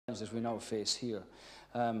that we now face here.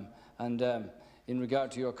 In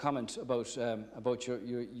regard to your comment about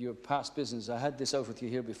your past business, I had this out with you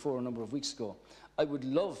here before a number of weeks ago. I would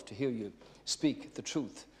love to hear you speak the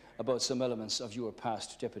truth about some elements of your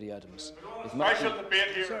past, Deputy Adams. It might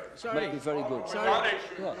be very good. Sorry.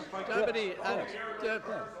 Yeah. Deputy,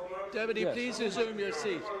 Deputy, please resume your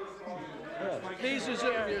seat. Please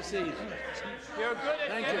resume your seat. You're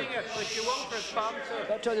good at getting it, but you won't respond to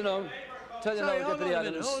it. I'll tell you now, Deputy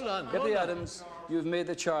Adams. Hold on. Deputy Adams, you've made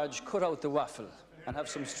the charge, cut out the waffle and have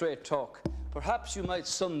some straight talk. Perhaps you might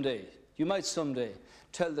someday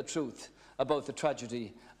tell the truth about the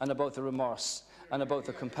tragedy and about the remorse and about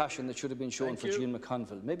the compassion that should have been shown for Jean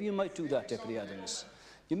McConville. Maybe you might do that, Deputy Adams.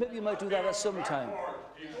 Maybe you might do that at some time.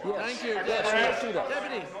 Yes. Thank you. Yes, you might do that.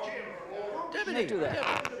 Deputy, do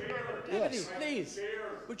that. Deputy, Yes. please.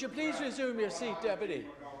 Would you please resume your seat, Deputy?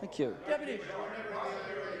 Thank you. Deputy.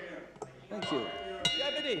 Thank you.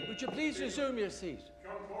 Deputy, would you please resume your seat?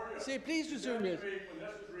 See, please resume your seat.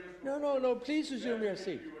 No, please resume your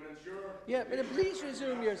seat. Yeah, but please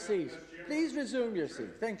resume your seat. Please resume your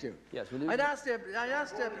seat. Thank you. Yes, will you? I'd ask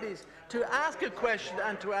please, to ask a question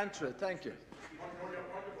and to answer it. Thank you.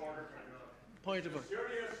 Point of order.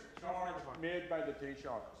 Serious charge made by the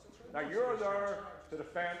Taoiseach. Now you're there to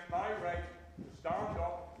defend my right to stand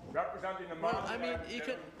up, representing the man. Well, I mean, you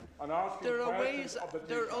can. And asking There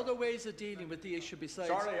are other ways of dealing with the issue besides.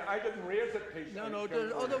 Sorry, I didn't raise it, please. No, there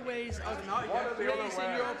are other ways of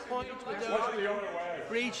raising your point without What are the other ways?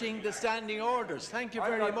 breaching the standing orders. Thank you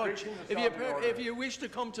I'm very not much. breaching the standing order. If you wish to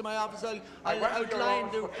come to my office, I'll went to your outline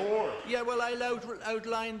office before. Yeah, well, I'll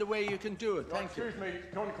outline the way you can do it. Thank you. Excuse me,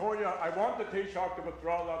 Concordia, I want the Taoiseach to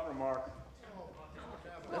withdraw that remark.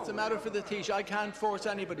 That's a matter for the Taoiseach. I can't force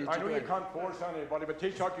anybody to I know do you it. can't force anybody, but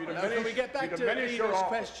Taoiseach, you diminish. Can we get back to leaders'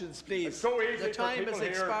 questions, please? It's so easy the time for people has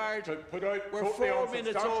expired. Here to put out We're totally 4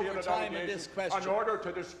 minutes over unsubstantiated time in this question. in order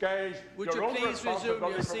to disguise Would your you own please resume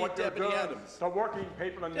responsibility your for seat, what you're Deputy doing Adams? to working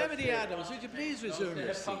people in this Deputy state. Adams, would you please resume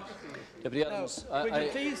your seat? Deputy Adams, Will you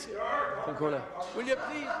please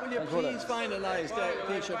finalise that,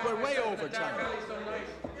 Taoiseach? We're way over time.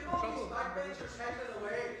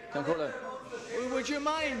 Concordia. Would you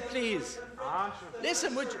mind, please?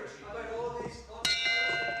 Listen, would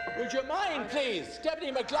you mind, please?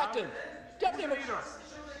 Deputy McLaughlin.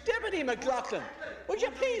 Deputy McLaughlin, would you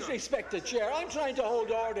please respect the chair? I'm trying to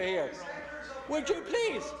hold order here. Would you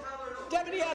please? Deputy